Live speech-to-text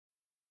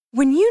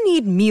When you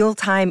need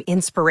mealtime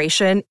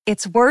inspiration,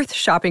 it's worth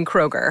shopping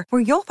Kroger,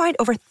 where you'll find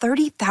over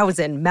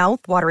 30,000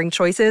 mouth-watering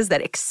choices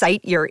that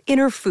excite your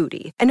inner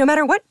foodie. And no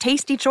matter what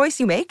tasty choice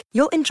you make,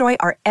 you'll enjoy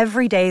our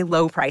everyday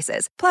low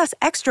prices, plus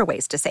extra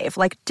ways to save,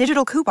 like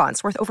digital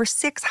coupons worth over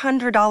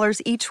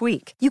 $600 each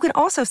week. You can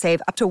also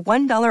save up to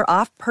 $1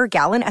 off per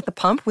gallon at the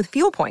pump with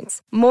fuel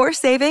points. More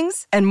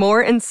savings and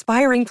more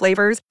inspiring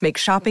flavors make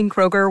shopping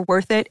Kroger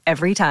worth it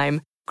every time.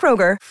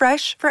 Kroger,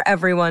 fresh for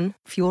everyone.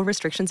 Fuel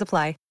restrictions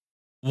apply.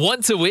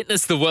 Want to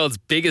witness the world's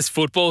biggest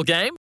football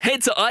game?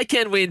 Head to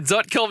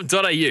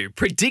iCanWin.com.au,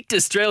 predict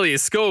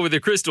Australia's score with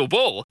a crystal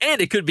ball, and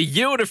it could be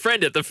you and a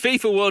friend at the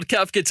FIFA World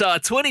Cup Qatar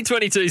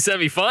 2022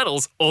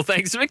 semi-finals, all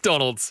thanks to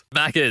McDonald's.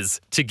 Maccas,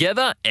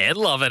 together and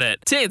loving it.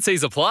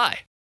 TNCs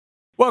apply.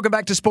 Welcome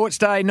back to Sports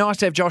Day. Nice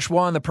to have Josh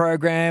Wye on the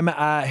program.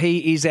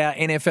 He is our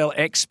NFL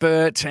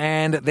expert,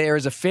 and there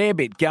is a fair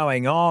bit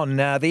going on.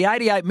 The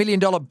 $88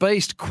 million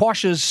beast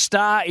quashes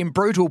star in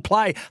brutal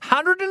play.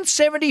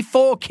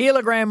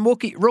 174-kilogram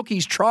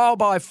rookie's trial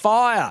by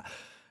fire.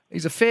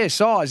 He's a fair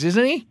size,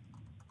 isn't he?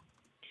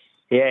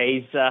 Yeah,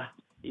 he's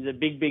a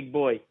big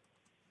boy.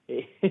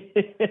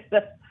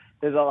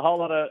 There's a whole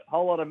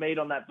lot of meat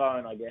on that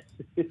bone, I guess.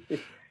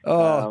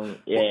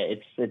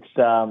 It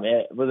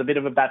was a bit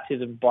of a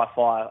baptism by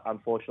fire,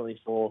 unfortunately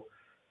for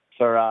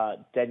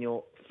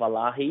Daniel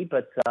Falahi,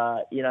 but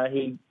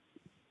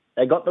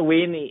they got the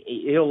win.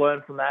 He'll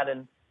learn from that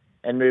and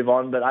move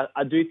on. But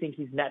I do think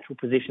his natural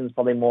position is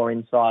probably more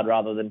inside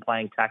rather than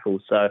playing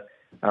tackle. So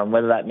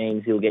whether that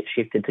means he'll get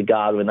shifted to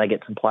guard when they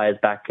get some players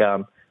back,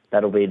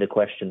 that'll be the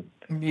question.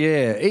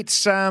 Yeah,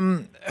 it's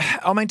to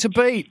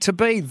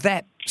be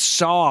that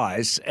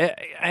size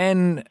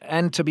and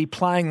to be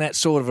playing that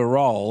sort of a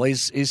role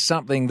is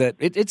something that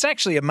it's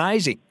actually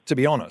amazing, to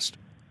be honest.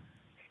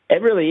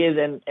 It really is,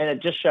 and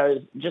it just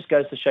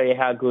goes to show you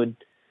how good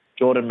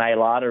Jordan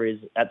Mailata is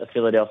at the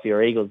Philadelphia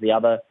Eagles, the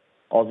other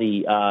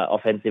Aussie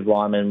offensive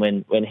lineman.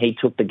 When he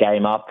took the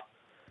game up,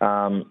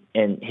 and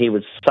he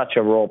was such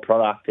a raw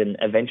product, and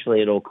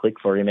eventually it all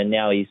clicked for him, and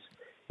now he's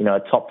a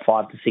top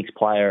 5 to 6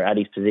 player at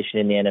his position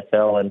in the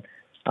NFL, and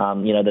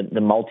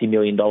the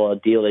multi-million-dollar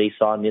deal that he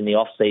signed in the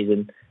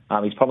off-season,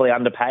 he's probably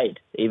underpaid,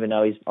 even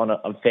though he's on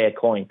a fair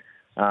coin,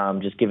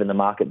 just given the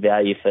market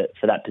value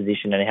for that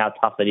position and how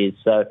tough it is.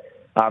 So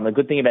the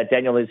good thing about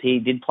Daniel is he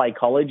did play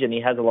college and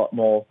he has a lot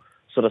more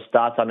sort of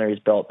starts under his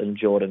belt than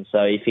Jordan.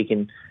 So if he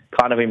can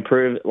kind of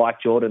improve like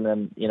Jordan,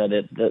 then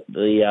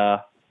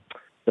the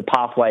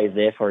pathway is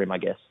there for him, I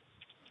guess.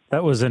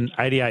 That was an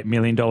 $88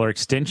 million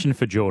extension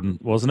for Jordan,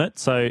 wasn't it?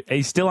 So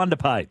he's still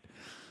underpaid.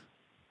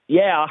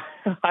 Yeah,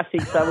 I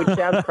think so, which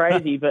sounds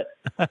crazy, but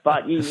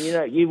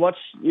you watch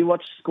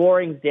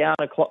scoring down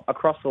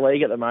across the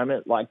league at the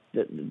moment. Like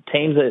the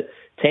teams are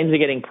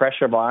getting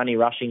pressure by only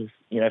rushing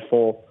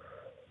four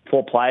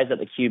players at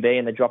the QB,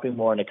 and they're dropping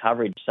more into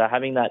coverage. So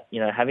having that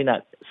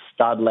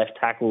stud left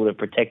tackle to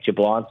protect your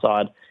blind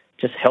side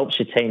just helps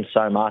your team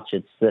so much.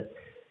 It's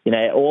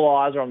all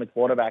eyes are on the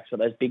quarterbacks, but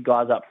those big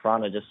guys up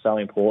front are just so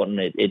important.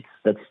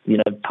 That's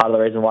part of the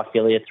reason why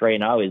Philly are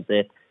 3-0 is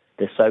they're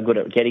so good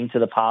at getting to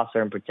the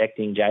passer and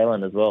protecting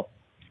Jalen as well.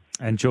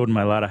 And Jordan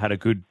Mailata had a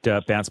good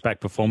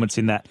bounce-back performance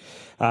in that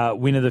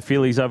win of the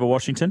Phillies over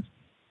Washington.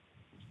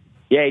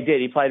 Yeah, he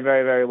did. He played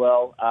very, very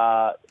well,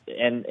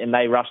 and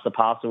they rushed the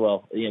passer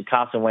well.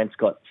 Carson Wentz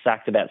got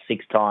sacked about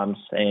 6 times,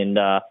 and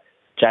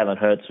Jalen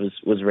Hurts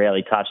was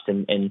rarely touched,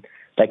 and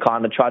they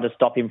kind of tried to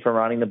stop him from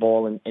running the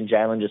ball, and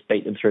Jalen just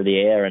beat them through the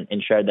air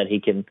and showed that he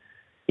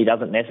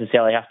doesn't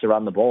necessarily have to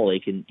run the ball.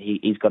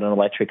 He's got an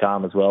electric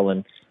arm as well,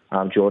 and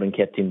Jordan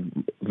kept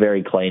him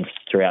very clean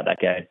throughout that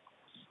game.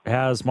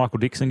 How's Michael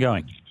Dixon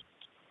going?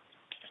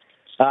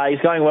 He's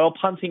going well,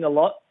 punting a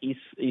lot. His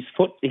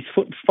foot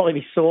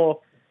probably sore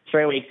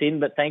 3 weeks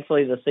in, but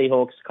thankfully the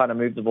Seahawks kind of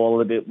moved the ball a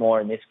little bit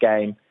more in this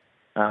game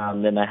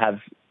than they have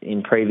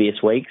in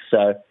previous weeks.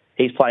 So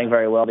he's playing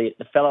very well. The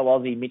fellow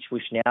Aussie, Mitch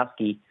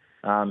Wishnowsky,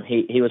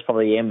 he was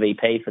probably the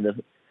MVP for the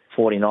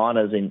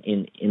 49ers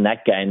in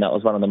that game. That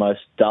was one of the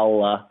most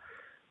dull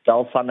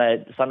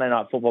Sunday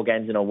night football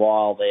games in a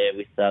while there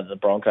with the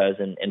Broncos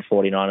and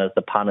 49ers.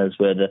 The punters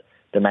were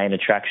the main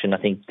attraction. I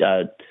think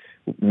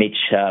Mitch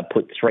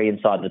put 3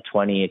 inside the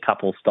 20, a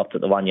couple stopped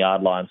at the 1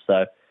 yard line.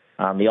 So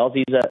the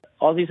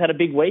Aussies had a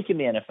big week in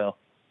the NFL.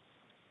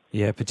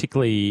 Yeah,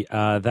 particularly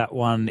that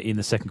one in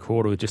the second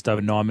quarter with just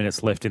over 9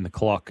 minutes left in the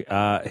clock.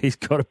 He's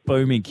got a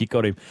booming kick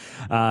on him,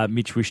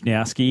 Mitch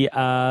Wishnowsky.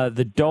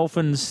 The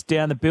Dolphins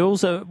down the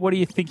Bills. What are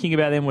you thinking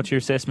about them? What's your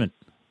assessment?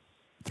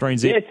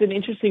 3-0. Yeah, it's an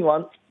interesting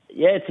one.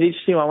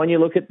 When you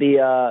look at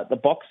the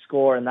box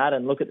score and that,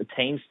 and look at the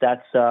team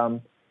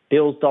stats.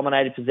 Bills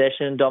dominated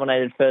possession,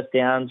 dominated first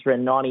downs,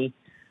 ran 90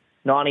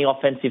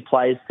 offensive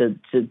plays to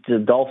the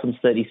Dolphins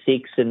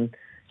 36, and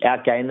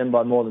outgained them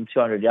by more than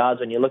 200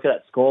 yards. When you look at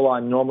that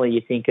scoreline, normally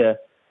you think a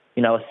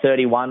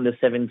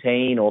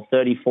 31-17 or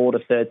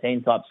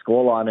 34-13 type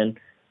scoreline, and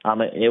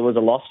it was a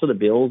loss for the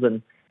Bills.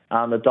 And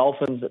the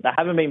Dolphins, they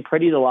haven't been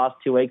pretty the last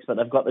 2 weeks, but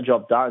they've got the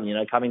job done.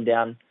 Coming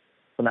down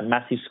from that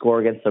massive score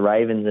against the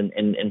Ravens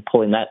and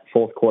pulling that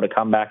fourth quarter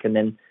comeback, and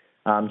then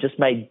just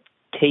made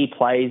key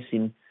plays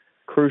in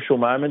crucial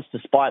moments,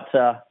 despite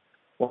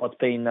what's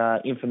been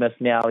infamous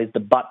now is the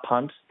butt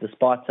punt.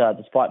 Despite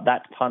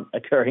that punt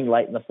occurring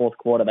late in the fourth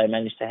quarter, they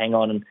managed to hang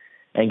on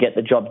and get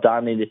the job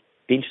done. It'd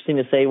be interesting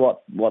to see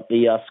what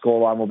the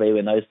scoreline will be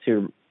when those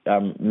two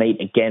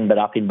meet again, but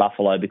up in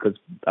Buffalo, because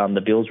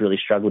the Bills really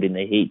struggled in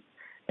the heat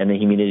and the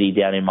humidity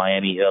down in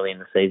Miami early in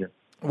the season.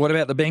 What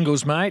about the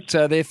Bengals, mate?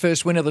 Their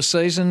first win of the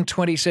season,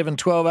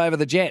 27-12 over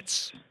the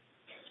Jets.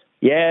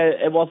 Yeah,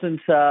 it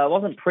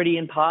wasn't pretty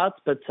in parts,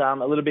 but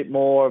a little bit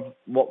more of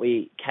what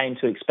we came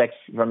to expect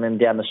from them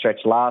down the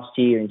stretch last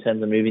year in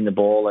terms of moving the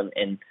ball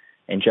and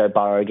Joe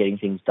Burrow getting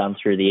things done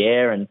through the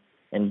air and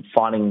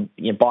finding,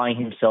 buying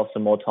himself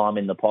some more time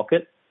in the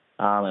pocket.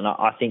 And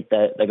I think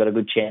that they got a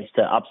good chance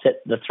to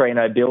upset the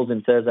 3-0 Bills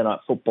in Thursday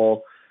Night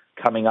Football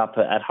coming up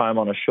at home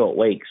on a short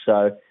week.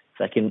 So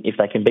if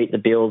they can beat the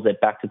Bills, they're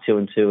back to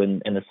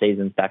 2-2 and the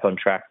season's back on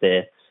track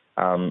there.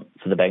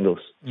 For the Bengals.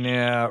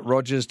 Now,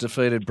 Rodgers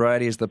defeated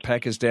Brady as the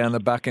Packers down the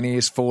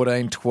Buccaneers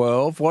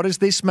 14-12. What does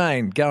this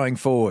mean going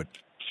forward?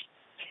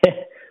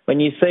 When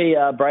you see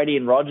Brady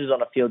and Rodgers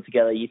on a field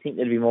together, you think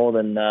there'd be more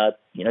than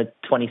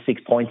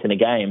 26 points in a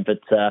game. But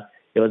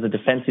it was a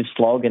defensive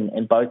slog,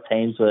 and both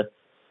teams were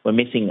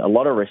missing a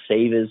lot of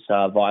receivers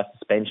via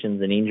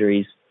suspensions and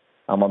injuries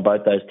on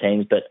both those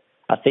teams. But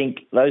I think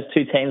those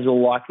two teams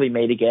will likely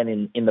meet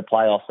again in the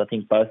playoffs. I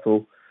think both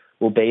will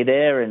be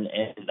there, and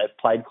they've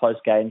played close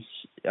games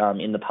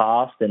in the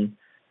past. And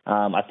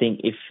I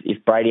think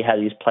if Brady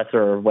had his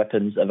plethora of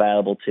weapons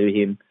available to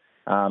him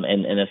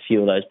and a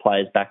few of those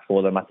players back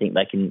for them, I think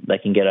they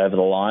can get over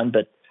the line.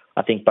 But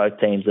I think both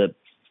teams are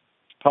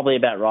probably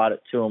about right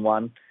at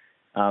 2-1.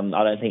 I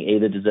don't think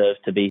either deserves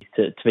to be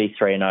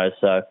 3-0.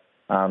 So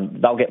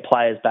they'll get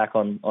players back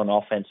on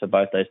offense for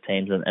both those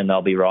teams, and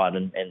they'll be right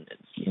and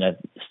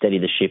steady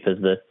the ship as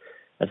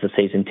the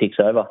season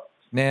ticks over.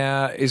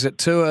 Now, is it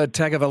Tua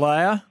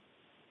Tagovailoa?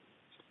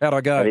 How'd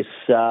I go?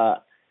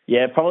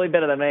 Probably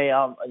better than me.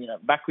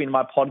 Back in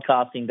my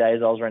podcasting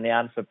days, I was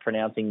renowned for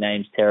pronouncing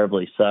names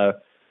terribly. So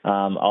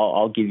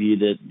I'll give you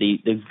the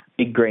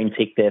big green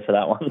tick there for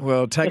that one.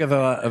 Well,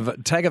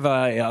 Tagovailoa.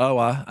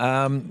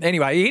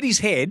 Anyway, he hit his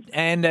head,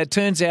 and it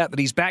turns out that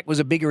his back was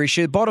a bigger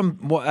issue. Bottom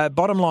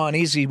line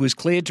is he was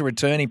cleared to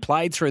return. He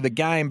played through the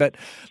game, but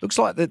looks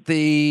like that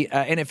the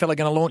NFL are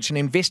going to launch an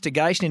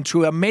investigation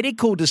into a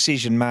medical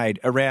decision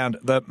made around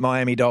the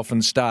Miami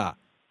Dolphins star.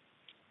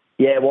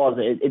 Yeah, it was.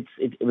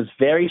 It was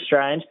very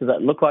strange because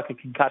it looked like a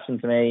concussion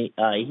to me.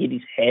 He hit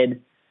his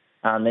head.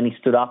 Then he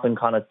stood up and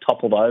kind of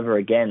toppled over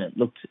again. It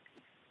looked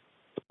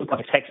like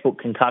a textbook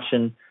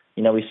concussion.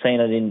 We've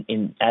seen it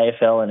in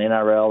AFL and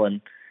NRL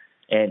and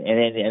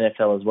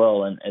NFL as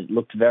well. And it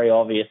looked very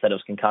obvious that it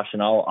was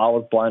concussion. I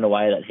was blown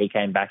away that he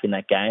came back in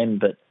that game,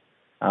 but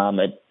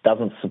it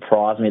doesn't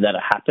surprise me that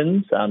it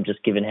happens,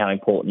 just given how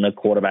important the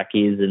quarterback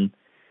is and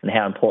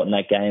how important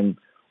that game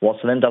was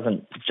for them.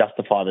 Doesn't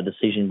justify the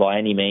decision by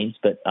any means,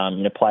 but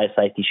player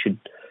safety should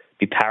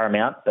be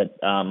paramount, but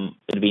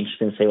it'll be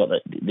interesting to see what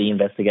the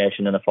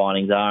investigation and the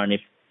findings are, and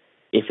if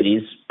it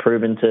is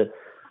proven to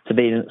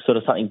be sort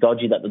of something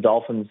dodgy that the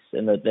Dolphins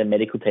and their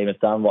medical team have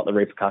done, what the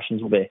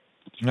repercussions will be.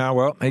 No,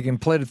 well, he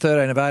completed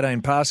 13 of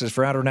 18 passes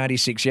for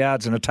 186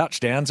 yards and a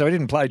touchdown, so he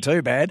didn't play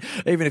too bad,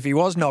 even if he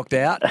was knocked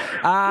out.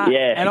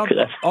 And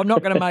I'm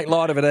not going to make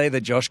light of it either,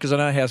 Josh, because I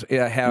know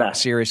how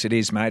serious it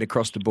is, mate,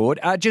 across the board.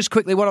 Just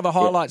quickly, what are the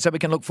highlights that we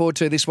can look forward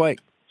to this week?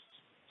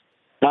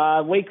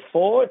 Week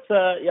 4,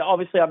 it's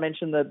obviously I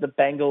mentioned the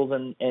Bengals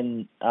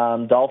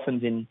and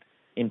Dolphins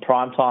in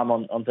prime time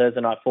on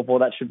Thursday Night Football.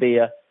 That should be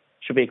a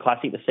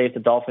classic to see if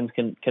the Dolphins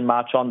can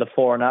march on to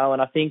 4-0.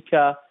 And I think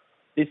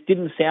this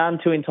didn't sound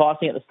too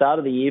enticing at the start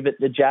of the year, but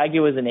the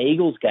Jaguars and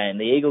Eagles game,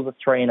 the Eagles are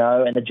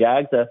 3-0 and the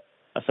Jags are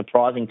a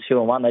surprising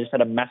 2-1. They just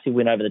had a massive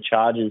win over the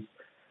Chargers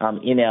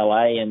in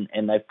LA,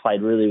 and they've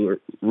played really,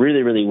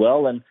 really, really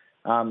well. And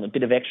a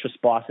bit of extra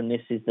spice in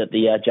this is that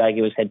the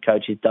Jaguars head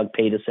coach is Doug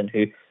Peterson,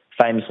 who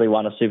famously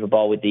won a Super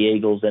Bowl with the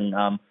Eagles and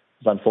was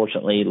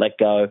unfortunately let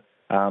go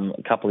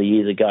a couple of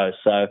years ago.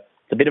 So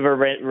it's a bit of a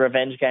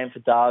revenge game for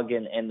Doug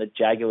and the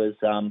Jaguars.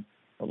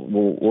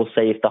 We'll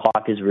see if the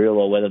hype is real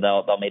or whether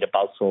they'll meet a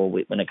buzzsaw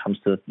when it comes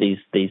to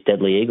these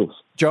deadly Eagles.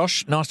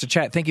 Josh, nice to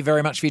chat. Thank you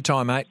very much for your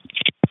time, mate.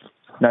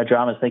 No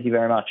dramas. Thank you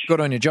very much. Good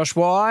on you. Josh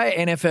Y,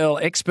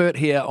 NFL expert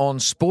here on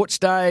Sports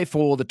Day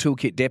for the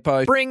Toolkit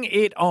Depot. Bring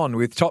it on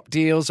with top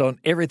deals on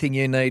everything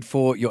you need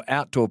for your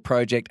outdoor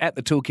project at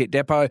the Toolkit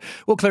Depot.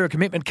 We'll clear a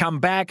commitment, come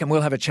back, and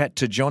we'll have a chat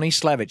to Johnny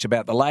Slavich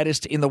about the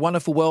latest in the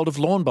wonderful world of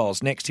lawn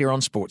bowls next here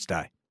on Sports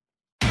Day.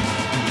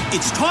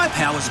 It's Tyre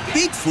Power's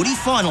Big Footy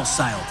Final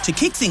Sale. To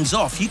kick things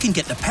off, you can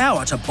get the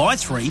power to buy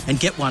 3 and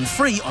get 1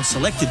 free on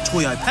selected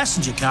Toyo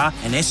passenger car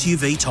and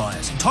SUV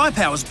tyres. Tyre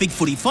Power's Big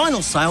Footy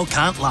Final Sale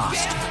can't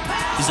last.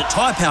 Visit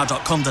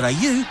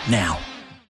tyrepower.com.au now.